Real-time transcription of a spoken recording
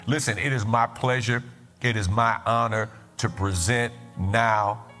Listen, it is my pleasure, it is my honor to present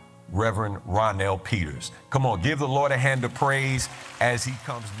now Reverend Ronell Peters. Come on, give the Lord a hand of praise as he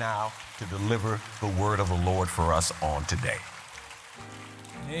comes now to deliver the word of the Lord for us on today.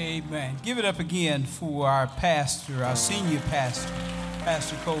 Amen. Give it up again for our pastor, our senior pastor,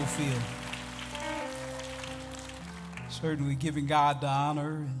 Pastor Cofield. Certainly giving God the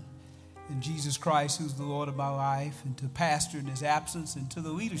honor and Jesus Christ, who's the Lord of my life, and to pastor in his absence, and to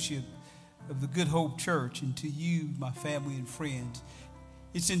the leadership of the Good Hope Church, and to you, my family and friends.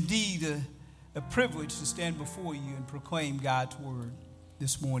 It's indeed a privilege to stand before you and proclaim God's word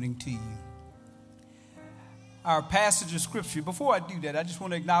this morning to you. Our passage of scripture, before I do that, I just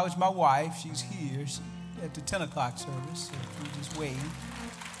want to acknowledge my wife. She's here at the 10 o'clock service, so if you just wave.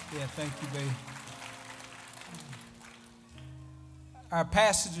 Yeah, thank you, babe. Our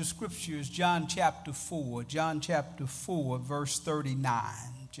passage of scripture is John chapter 4, verse 39.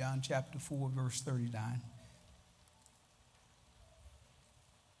 John chapter 4, verse 39.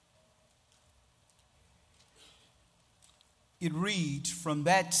 It reads, "From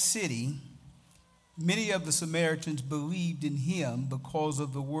that city, many of the Samaritans believed in him because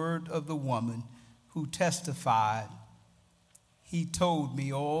of the word of the woman who testified, 'He told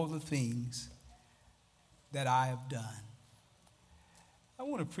me all the things that I have done.'" I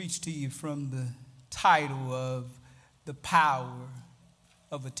want to preach to you from the title of The Power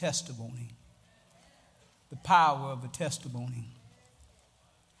of a Testimony. The Power of a Testimony.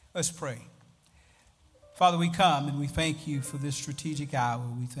 Let's pray. Father, we come and we thank you for this strategic hour.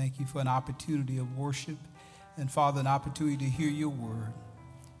 We thank you for an opportunity of worship and, Father, an opportunity to hear your word.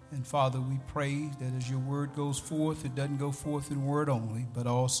 And, Father, we pray that as your word goes forth, it doesn't go forth in word only, but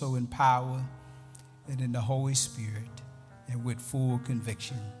also in power and in the Holy Spirit and with full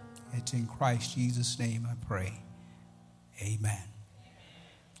conviction. It's in Christ Jesus' name I pray. Amen.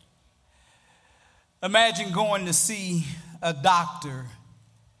 Imagine going to see a doctor,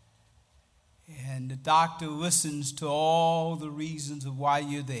 and the doctor listens to all the reasons of why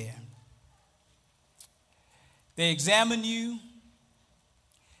you're there. They examine you.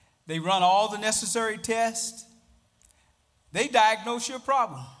 They run all the necessary tests. They diagnose your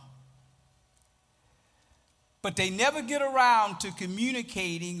problem. But they never get around to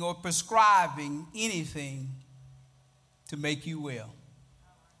communicating or prescribing anything to make you well.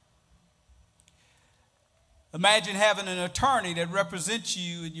 Imagine having an attorney that represents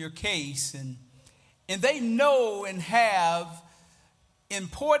you in your case, and they know and have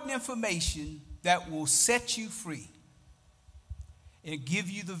important information that will set you free and give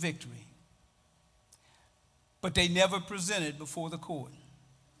you the victory. But they never present it before the court.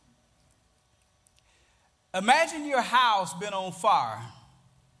 Imagine your house been on fire,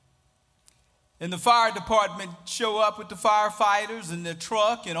 and the fire department show up with the firefighters and their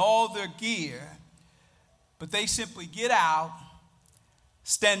truck and all their gear, but they simply get out,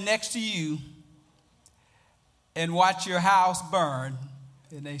 stand next to you, and watch your house burn,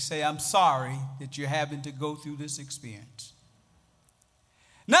 and they say, "I'm sorry that you're having to go through this experience."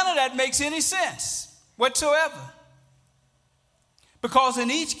 None of that makes any sense whatsoever. Because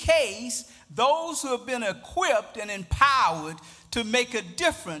in each case, those who have been equipped and empowered to make a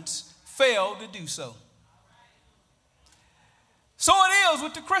difference fail to do so. So it is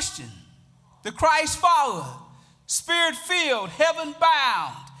with the Christian, the Christ follower, spirit-filled,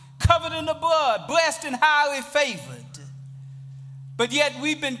 heaven-bound, covered in the blood, blessed and highly favored. But yet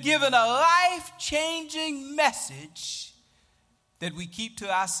we've been given a life-changing message that we keep to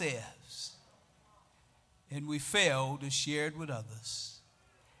ourselves, and we fail to share it with others.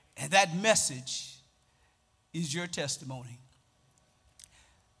 And that message is your testimony.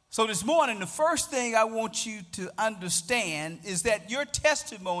 So this morning, the first thing I want you to understand is that your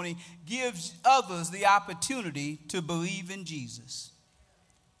testimony gives others the opportunity to believe in Jesus.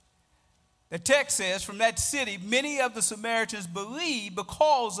 The text says, "From that city, many of the Samaritans believed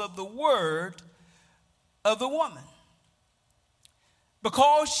because of the word of the woman."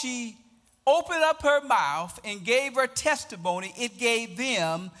 Because she opened up her mouth and gave her testimony, it gave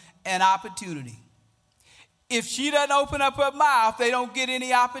them an opportunity. If she doesn't open up her mouth, they don't get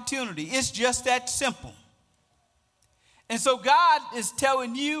any opportunity. It's just that simple. And so God is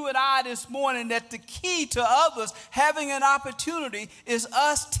telling you and I this morning that the key to others having an opportunity is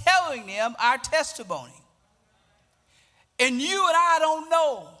us telling them our testimony. And you and I don't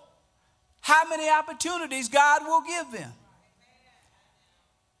know how many opportunities God will give them.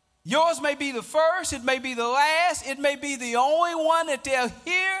 Yours may be the first, it may be the last, it may be the only one that they'll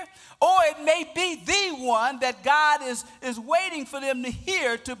hear, or it may be the one that God is waiting for them to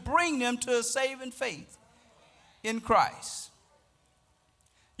hear to bring them to a saving faith in Christ.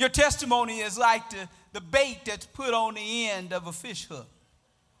 Your testimony is like the bait that's put on the end of a fish hook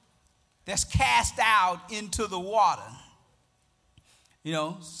that's cast out into the water. You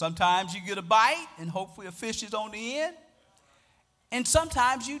know, sometimes you get a bite and hopefully a fish is on the end, and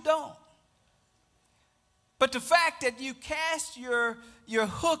sometimes you don't. But the fact that you cast your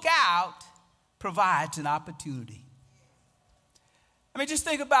hook out provides an opportunity. I mean, just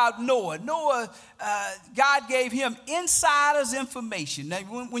think about Noah. Noah, God gave him insider's information. Now,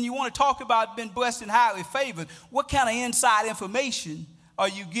 when you want to talk about being blessed and highly favored, what kind of inside information are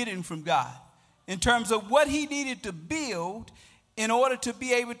you getting from God in terms of what he needed to build in order to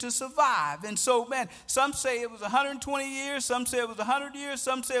be able to survive? And so, man, some say it was 120 years, some say it was 100 years,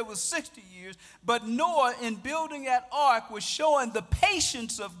 some say it was 60 years. But Noah, in building that ark, was showing the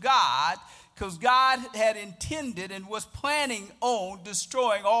patience of God, because God had intended and was planning on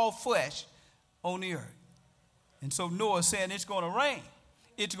destroying all flesh on the earth. And so Noah saying it's going to rain.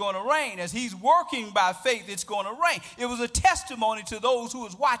 It's going to rain. As he's working by faith, it's going to rain. It was a testimony to those who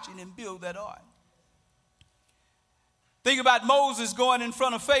was watching him build that ark. Think about Moses going in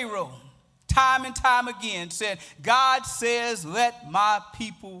front of Pharaoh time and time again, said, God says, let my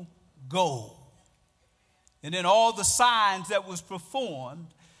people go. And then all the signs that was performed.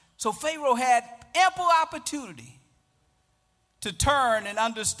 So Pharaoh had ample opportunity to turn and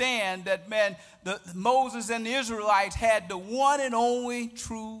understand that, man, Moses and the Israelites had the one and only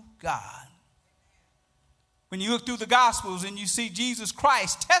true God. When you look through the Gospels and you see Jesus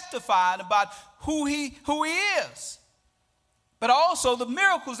Christ testifying about who he is, but also the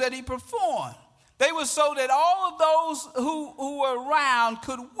miracles that he performed, they were so that all of those who were around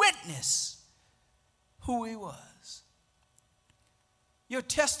could witness who he was. Your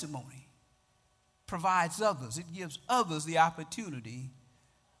testimony provides others. It gives others the opportunity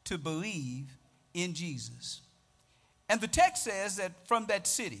to believe in Jesus. And the text says that from that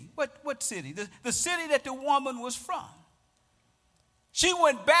city, what city? The city that the woman was from. She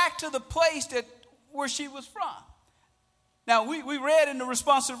went back to the place where she was from. Now, we read in the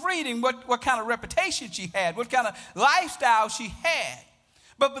responsive reading what kind of reputation she had, what kind of lifestyle she had.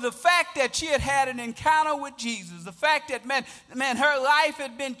 But the fact that she had an encounter with Jesus, the fact that, man, her life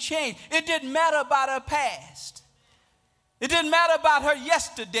had been changed. It didn't matter about her past. It didn't matter about her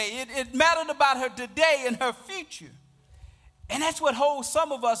yesterday. It mattered about her today and her future. And that's what holds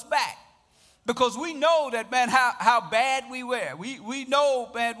some of us back. Because we know that, man, how bad we were. We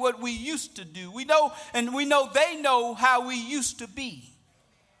know, man, what we used to do. We know, and we know they know how we used to be.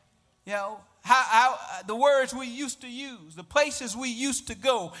 You know, how the words we used to use, the places we used to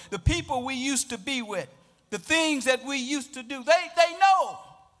go, the people we used to be with, the things that we used to do. They know.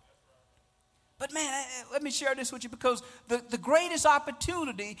 But, man, let me share this with you, because the greatest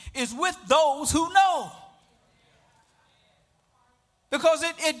opportunity is with those who know. Because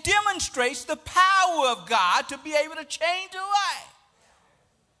it demonstrates the power of God to be able to change a life.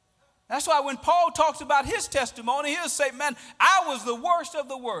 That's why when Paul talks about his testimony, he'll say, man, I was the worst of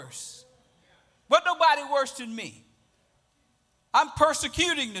the worst. But nobody worse than me. I'm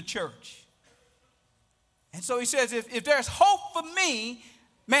persecuting the church. And so he says, if there's hope for me,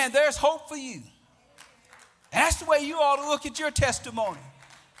 man, there's hope for you. And that's the way you ought to look at your testimony.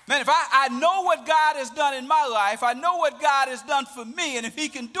 Man, if I know what God has done in my life, I know what God has done for me, and if he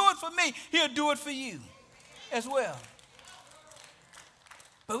can do it for me, he'll do it for you as well.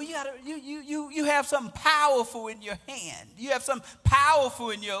 But you have something powerful in your hand. You have something powerful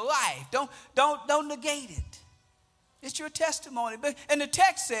in your life. Don't negate it. It's your testimony. And the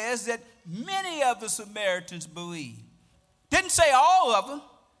text says that many of the Samaritans believed. Didn't say all of them.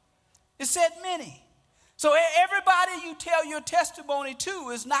 It said many. So everybody you tell your testimony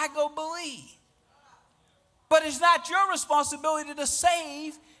to is not going to believe. But it's not your responsibility to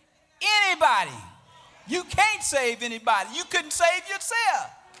save anybody. You can't save anybody. You couldn't save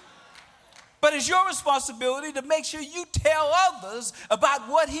yourself. But it's your responsibility to make sure you tell others about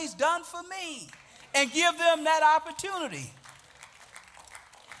what he's done for me and give them that opportunity.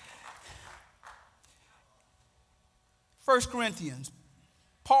 1 Corinthians,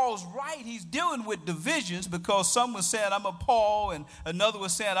 Paul's right. He's dealing with divisions because some were saying, I'm of Paul, and another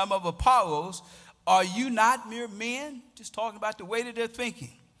was saying, I'm of Apollos. Are you not mere men? Just talking about the way that they're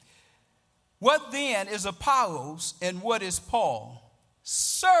thinking. What then is Apollos and what is Paul?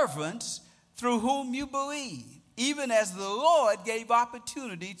 Servants through whom you believe, even as the Lord gave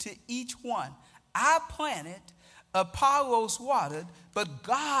opportunity to each one. I planted, Apollos watered, but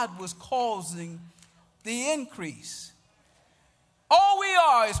God was causing the increase. All we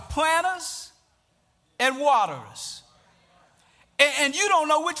are is planters and waterers. And you don't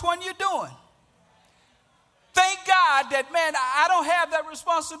know which one you're doing. Thank God that, man, I don't have that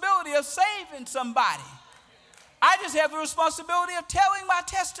responsibility of saving somebody. I just have the responsibility of telling my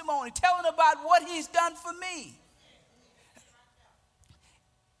testimony, telling about what he's done for me.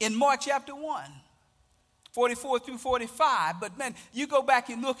 In Mark chapter 1, 44 through 45, but man, you go back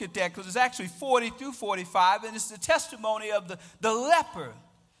and look at that because it's actually 40 through 45, and it's the testimony of the leper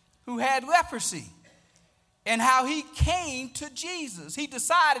who had leprosy and how he came to Jesus. He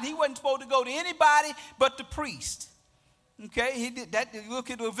decided he wasn't supposed to go to anybody but the priest. Okay, he did that. You look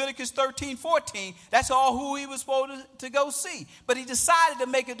at Leviticus 13, 14. That's all who he was supposed to go see. But he decided to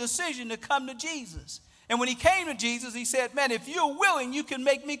make a decision to come to Jesus. And when he came to Jesus, he said, man, if you're willing, you can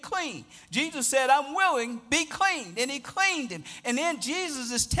make me clean. Jesus said, I'm willing, be clean. And he cleaned him. And then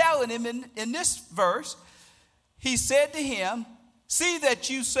Jesus is telling him in this verse, he said to him, see that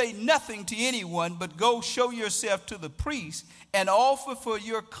you say nothing to anyone, but go show yourself to the priest and offer for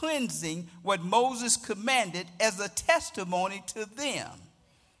your cleansing what Moses commanded as a testimony to them.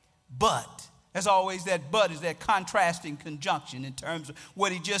 But, as always, that but is that contrasting conjunction in terms of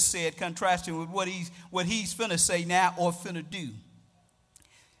what he just said, contrasting with what he's finna say now or finna do.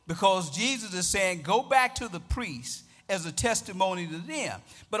 Because Jesus is saying, go back to the priest as a testimony to them.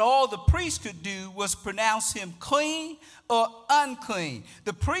 But all the priest could do was pronounce him clean or unclean.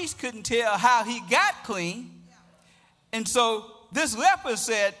 The priest couldn't tell how he got clean. And so this leper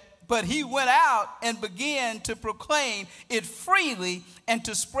said, but he went out and began to proclaim it freely and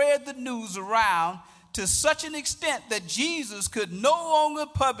to spread the news around to such an extent that Jesus could no longer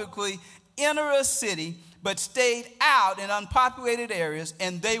publicly enter a city, but stayed out in unpopulated areas,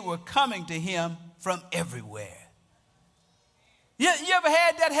 and they were coming to him from everywhere. You ever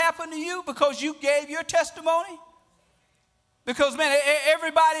had that happen to you because you gave your testimony? Because, man,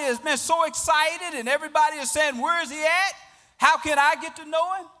 everybody is, man, so excited, and everybody is saying, where is he at? How can I get to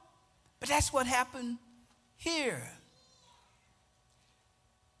know him? But that's what happened here.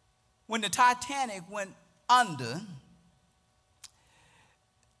 When the Titanic went under,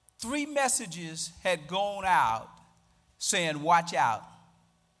 3 messages had gone out saying, watch out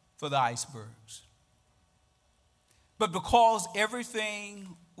for the icebergs. But because everything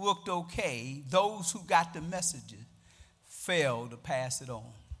looked okay, those who got the messages failed to pass it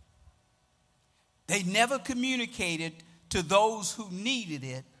on. They never communicated to those who needed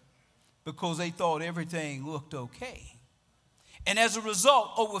it because they thought everything looked okay. And as a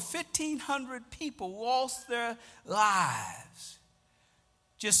result, over 1,500 people lost their lives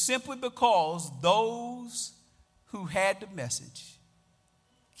just simply because those who had the message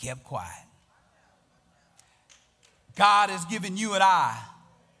kept quiet. God has given you and I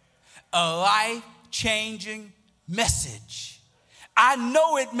a life-changing message. I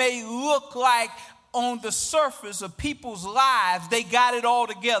know it may look like on the surface of people's lives, they got it all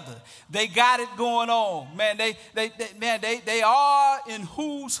together. They got it going on. Man, they are in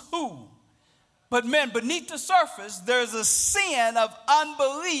who's who. But man, beneath the surface, there's a sin of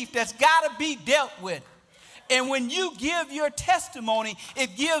unbelief that's got to be dealt with. And when you give your testimony,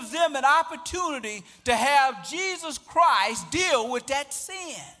 it gives them an opportunity to have Jesus Christ deal with that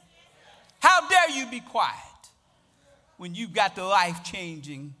sin. How dare you be quiet when you've got the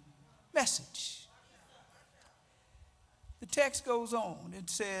life-changing message? The text goes on. It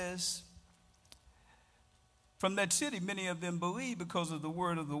says, from that city, many of them believed because of the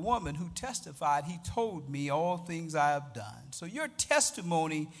word of the woman who testified, he told me all things I have done. So your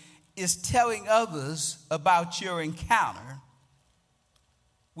testimony is telling others about your encounter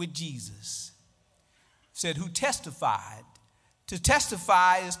with Jesus. It said, who testified. To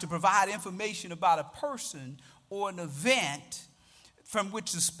testify is to provide information about a person or an event from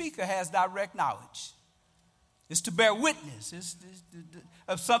which the speaker has direct knowledge. It's to bear witness. It's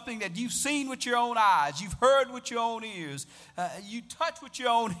of something that you've seen with your own eyes, you've heard with your own ears, you touched with your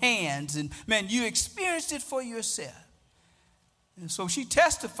own hands, and man, you experienced it for yourself. And so she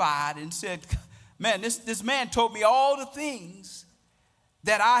testified and said, man, this man told me all the things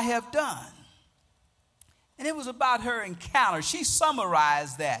that I have done. And it was about her encounter. She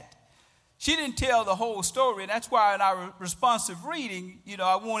summarized that. She didn't tell the whole story, and that's why in our responsive reading,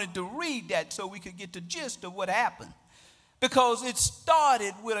 I wanted to read that so we could get the gist of what happened. Because it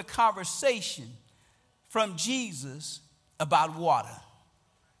started with a conversation from Jesus about water.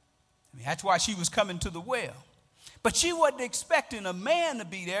 That's why she was coming to the well. But she wasn't expecting a man to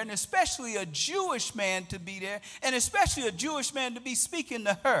be there, and especially a Jewish man to be there, and especially a Jewish man to be speaking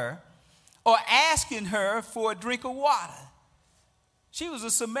to her or asking her for a drink of water. She was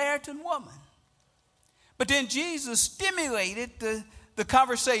a Samaritan woman. But then Jesus stimulated the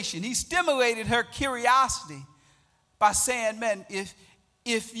conversation. He stimulated her curiosity by saying, man,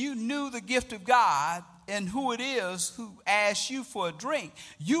 if you knew the gift of God and who it is who asked you for a drink,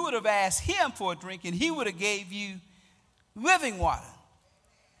 you would have asked him for a drink, and he would have gave you living water.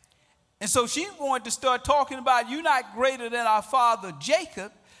 And so she wanted to start talking about, you're not greater than our father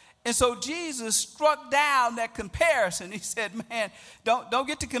Jacob. And so Jesus struck down that comparison. He said, man, don't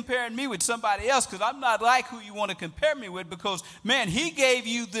get to comparing me with somebody else, because I'm not like who you want to compare me with, because, man, he gave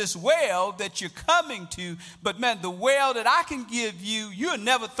you this well that you're coming to. But, man, the well that I can give you, you'll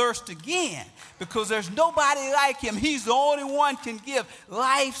never thirst again, because there's nobody like him. He's the only one can give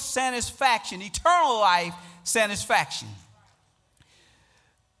life satisfaction, eternal life satisfaction.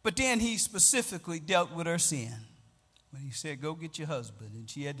 But then he specifically dealt with her sin. When he said, go get your husband, and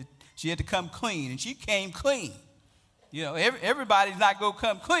she had to come clean, and she came clean. You know, everybody's not going to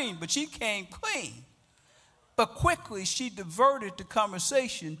come clean, but she came clean. But quickly she diverted the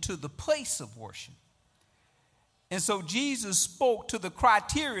conversation to the place of worship. And so Jesus spoke to the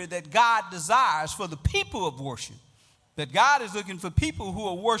criteria that God desires for the people of worship. That God is looking for people who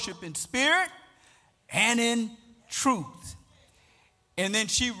will worship in spirit and in truth. And then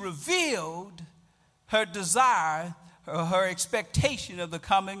she revealed her desire, her expectation of the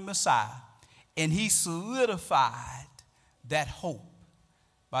coming Messiah. And he solidified that hope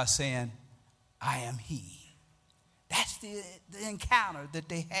by saying, I am he. That's the encounter that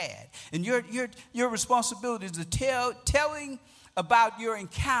they had. And your responsibility is to telling about your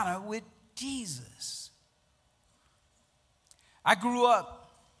encounter with Jesus. I grew up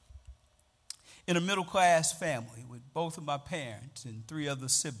in a middle-class family with both of my parents and 3 other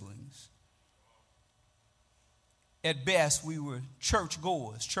siblings. At best, we were church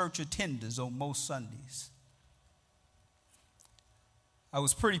goers, church attenders on most Sundays. I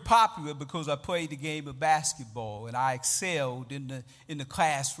was pretty popular because I played the game of basketball, and I excelled in the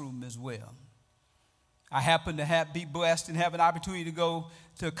classroom as well. I happened to be blessed and have an opportunity to go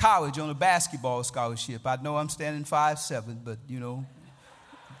to college on a basketball scholarship. I know I'm standing 5'7", but you know,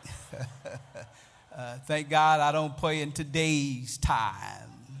 thank God I don't play in today's time.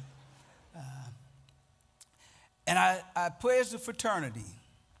 And I pledged a fraternity,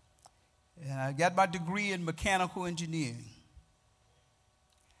 and I got my degree in mechanical engineering.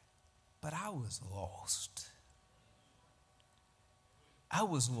 But I was lost. I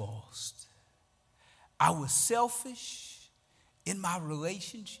was lost. I was selfish in my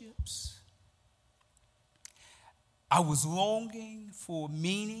relationships. I was longing for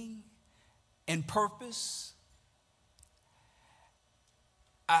meaning and purpose.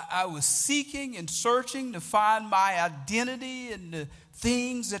 I was seeking and searching to find my identity in the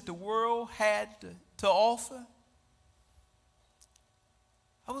things that the world had to offer.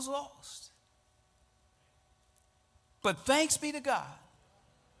 I was lost. But thanks be to God,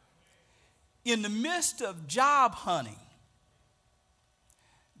 in the midst of job hunting,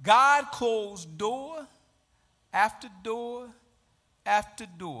 God closed door after door after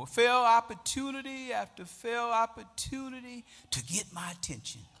door, failed opportunity after failed opportunity to get my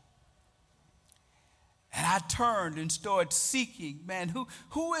attention. And I turned and started seeking, man,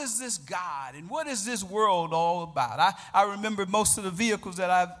 who is this God and what is this world all about? I remember most of the vehicles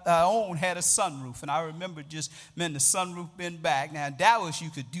that I owned had a sunroof, and I remember just, man, the sunroof being back. Now in Dallas you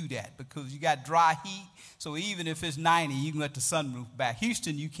could do that because you got dry heat, so even if it's 90, you can let the sunroof back.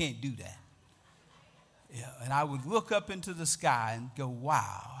 Houston, you can't do that. Yeah, and I would look up into the sky and go,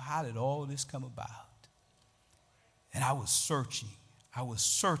 wow, how did all this come about? And I was searching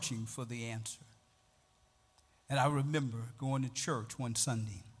for the answer. And I remember going to church one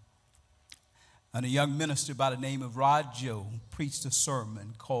Sunday, and a young minister by the name of Rod Joe preached a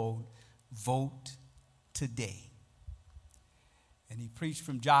sermon called Vote Today. And he preached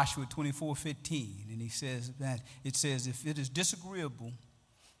from Joshua 24:15, and he says that it says, if it is disagreeable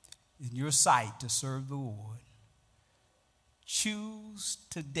in your sight to serve the Lord, choose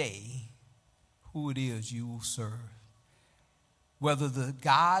today who it is you will serve. Whether the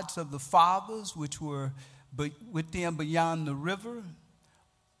gods of the fathers, which were with them beyond the river,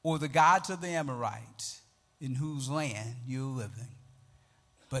 or the gods of the Amorites, in whose land you're living.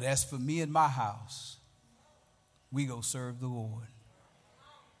 But as for me and my house, we go serve the Lord.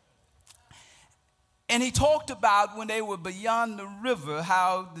 And he talked about when they were beyond the river,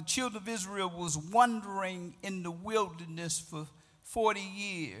 how the children of Israel was wandering in the wilderness for 40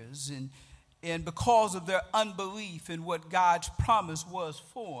 years, and because of their unbelief in what God's promise was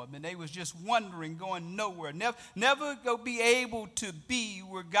for them. And they was just wandering, going nowhere, never go be able to be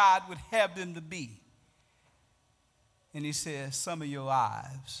where God would have them to be. And he says, some of your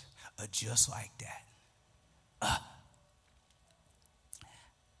lives are just like that.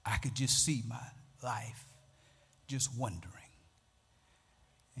 I could just see my life just wandering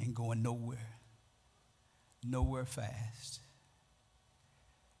and going nowhere. nowhere fast.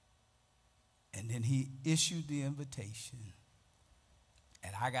 And then he issued the invitation.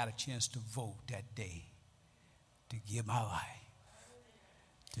 And I got a chance to vote that day to give my life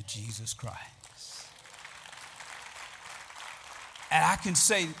to Jesus Christ. And I can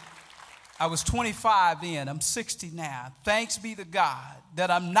say, I was 25 then, I'm 60 now. Thanks be to God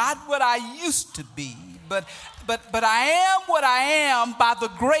that I'm not what I used to be, but I am what I am by the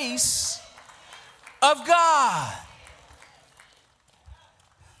grace of God.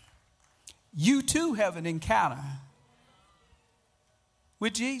 You too have an encounter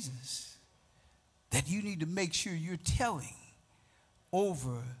with Jesus that you need to make sure you're telling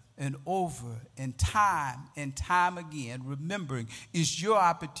over and over and time again, remembering it's your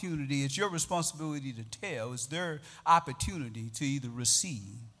opportunity, it's your responsibility to tell, it's their opportunity to either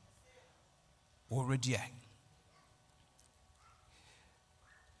receive or reject.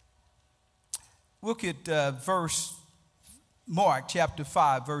 Look at Mark chapter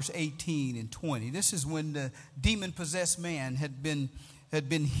 5, verse 18 and 20. This is when the demon-possessed man had been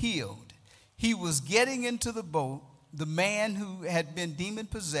healed. He was getting into the boat. The man who had been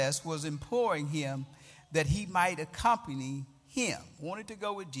demon-possessed was imploring him that he might accompany him. Wanted to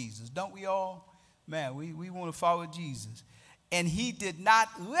go with Jesus. Don't we all? Man, we want to follow Jesus. And he did not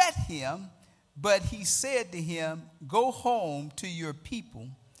let him, but he said to him, "Go home to your people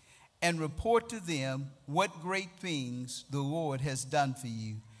and report to them what great things the Lord has done for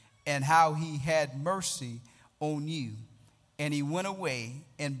you and how he had mercy on you." And he went away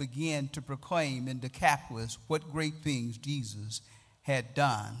and began to proclaim in Decapolis what great things Jesus had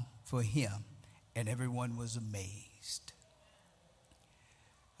done for him. And everyone was amazed.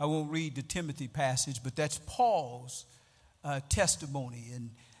 I won't read the Timothy passage, but that's Paul's testimony. And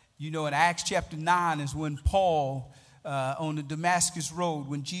you know, in Acts chapter 9 is when Paul, on the Damascus road,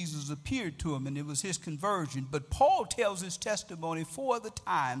 when Jesus appeared to him, and it was his conversion. But Paul tells his testimony 4 other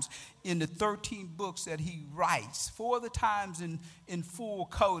times in the 13 books that he writes, 4 other times in full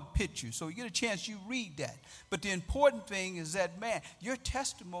colored pictures. So you get a chance, you read that. But the important thing is that, man, your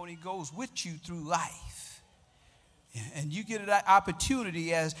testimony goes with you through life. And you get an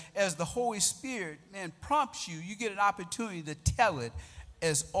opportunity as the Holy Spirit, man, prompts you, you get an opportunity to tell it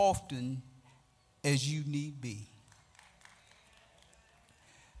as often as you need be.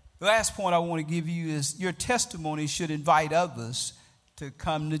 The last point I want to give you is your testimony should invite others to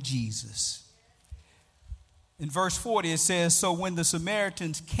come to Jesus. In verse 40, it says, "So when the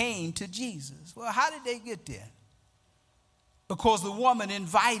Samaritans came to Jesus." Well, how did they get there? Because the woman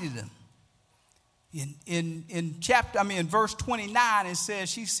invited them. In verse 29, it says,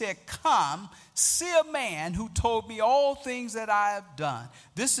 she said, "Come, see a man who told me all things that I have done."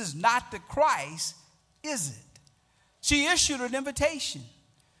 This is not the Christ, is it? She issued an invitation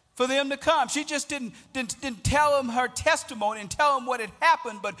for them to come. She just didn't tell them her testimony and tell them what had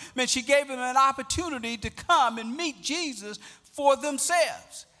happened, but man, she gave them an opportunity to come and meet Jesus for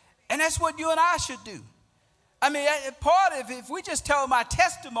themselves. And that's what you and I should do. I mean, part of if we just tell them our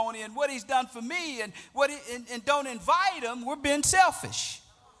testimony and what he's done for me and and don't invite them, we're being selfish.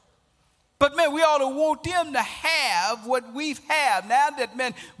 But man, we ought to want them to have what we've had. Now that,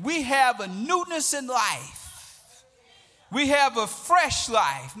 man, we have a newness in life. We have a fresh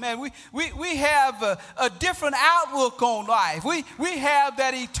life, man. We have a different outlook on life. We have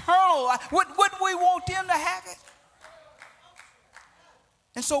that eternal life. Wouldn't we want them to have it?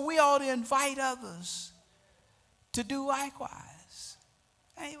 And so we ought to invite others to do likewise.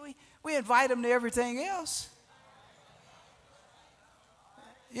 Hey, we invite them to everything else.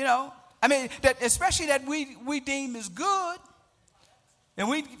 You know, I mean, that especially that we deem is good, and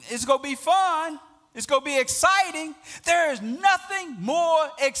it's going to be fun. It's going to be exciting. There is nothing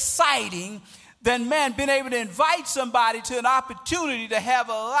more exciting than, man, being able to invite somebody to an opportunity to have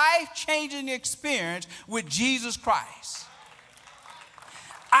a life-changing experience with Jesus Christ.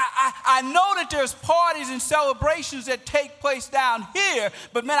 I know that there's parties and celebrations that take place down here,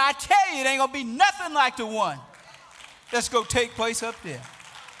 but, man, I tell you, it ain't going to be nothing like the one that's going to take place up there.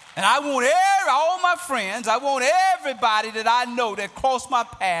 And I want all my friends, I want everybody that I know that cross my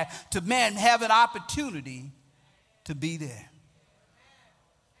path to, man, have an opportunity to be there.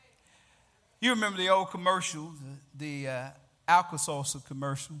 You remember the old commercial, the Alka-Seltzer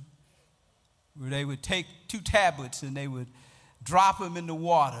commercial, where they would take 2 tablets and they would drop them in the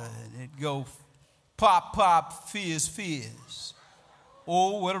water and it'd go pop, pop, fizz, fizz.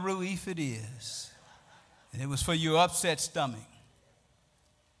 Oh, what a relief it is. And it was for your upset stomach.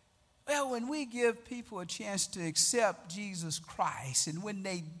 Well, when we give people a chance to accept Jesus Christ, and when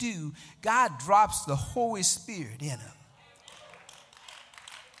they do, God drops the Holy Spirit in them.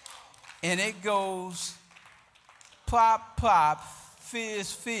 And it goes plop, plop,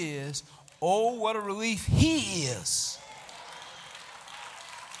 fizz, fizz. Oh, what a relief he is.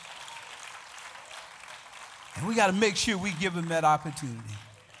 And we got to make sure we give him that opportunity.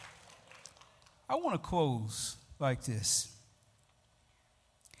 I want to close like this.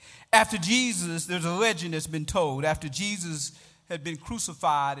 After Jesus, there's a legend that's been told. After Jesus had been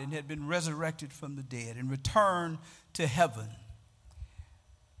crucified and had been resurrected from the dead and returned to heaven,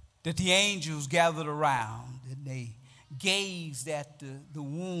 that the angels gathered around and they gazed at the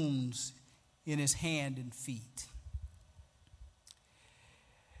wounds in his hand and feet.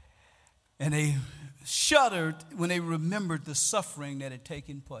 And they shuddered when they remembered the suffering that had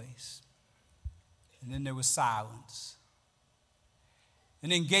taken place. And then there was silence.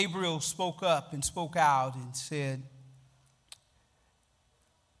 And then Gabriel spoke up and spoke out and said,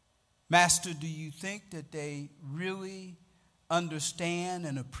 Master, do you think that they really understand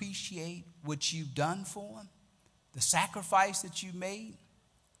and appreciate what you've done for them? The sacrifice that you made?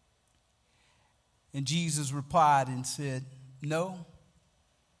 And Jesus replied and said, no,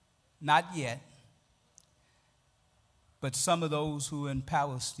 not yet. But some of those who are in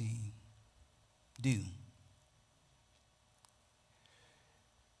Palestine do.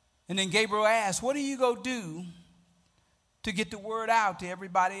 And then Gabriel asked, what are you going to do to get the word out to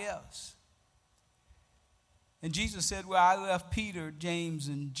everybody else? And Jesus said, well, I left Peter, James,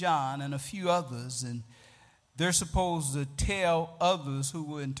 and John, and a few others, and they're supposed to tell others who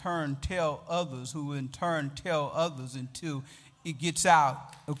will in turn tell others who will in turn tell others until it gets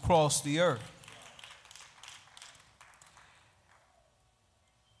out across the earth.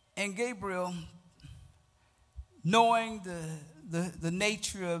 And Gabriel, knowing the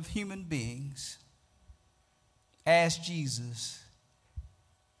nature of human beings, asked Jesus,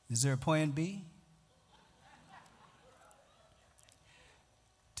 is there a plan B?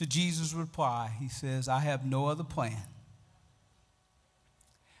 To Jesus' reply, he says, I have no other plan.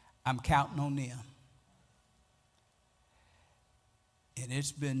 I'm counting on them. And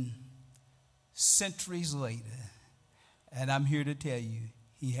it's been centuries later, and I'm here to tell you,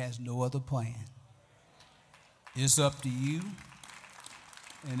 he has no other plan. It's up to you,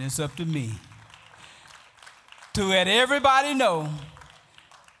 and it's up to me to let everybody know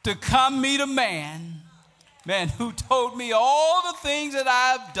to come meet a man who told me all the things that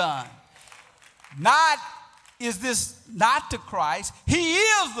I've done. Is this not the Christ? He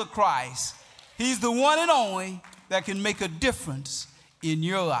is the Christ. He's the one and only that can make a difference in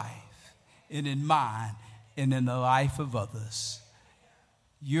your life and in mine and in the life of others.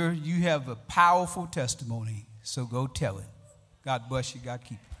 You have a powerful testimony, so go tell it. God bless you. God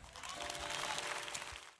keep you.